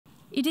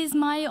It is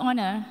my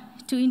honor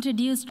to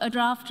introduce a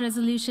draft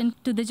resolution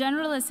to the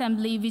General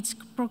Assembly which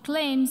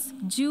proclaims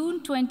June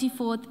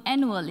 24th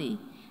annually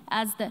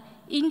as the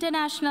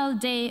International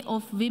Day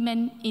of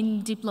Women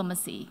in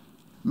Diplomacy.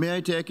 May I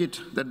take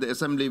it that the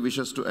Assembly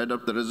wishes to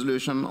adopt the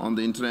resolution on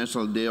the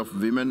International Day of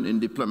Women in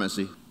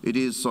Diplomacy? It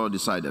is so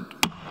decided.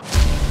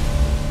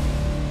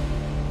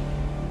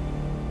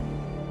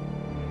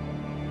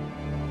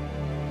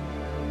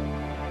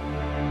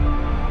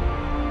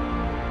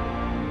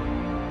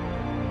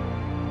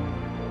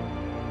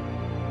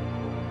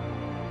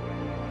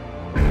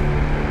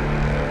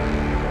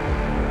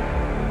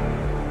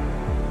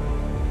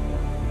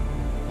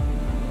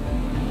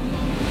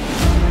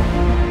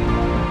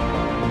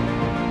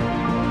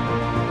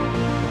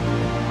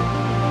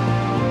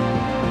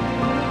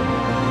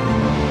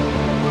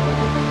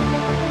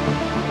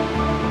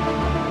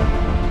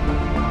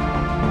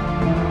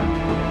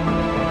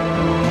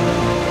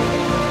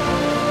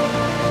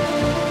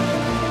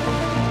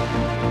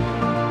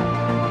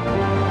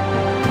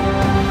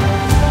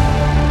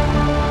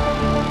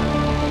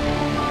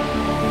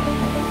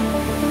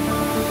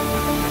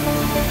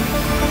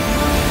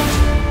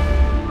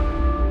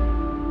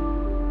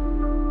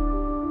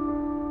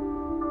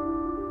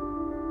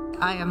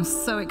 I am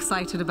so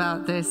excited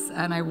about this,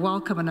 and I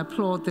welcome and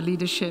applaud the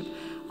leadership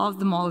of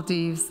the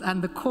Maldives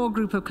and the core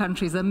group of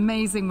countries,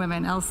 amazing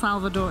women, El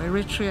Salvador,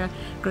 Eritrea,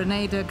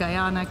 Grenada,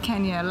 Guyana,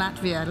 Kenya,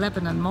 Latvia,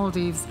 Lebanon,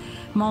 Maldives,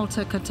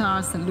 Malta,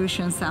 Qatar, St.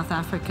 Lucia, and South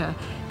Africa.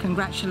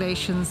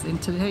 Congratulations in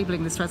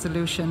tabling this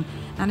resolution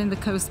and in the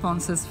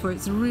co-sponsors for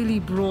its really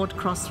broad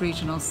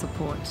cross-regional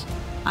support.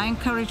 I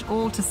encourage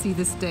all to see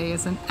this day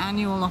as an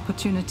annual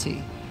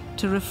opportunity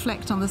to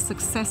reflect on the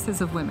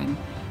successes of women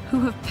who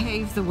have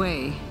paved the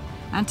way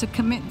and to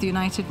commit the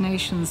United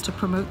Nations to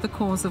promote the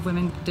cause of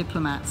women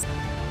diplomats.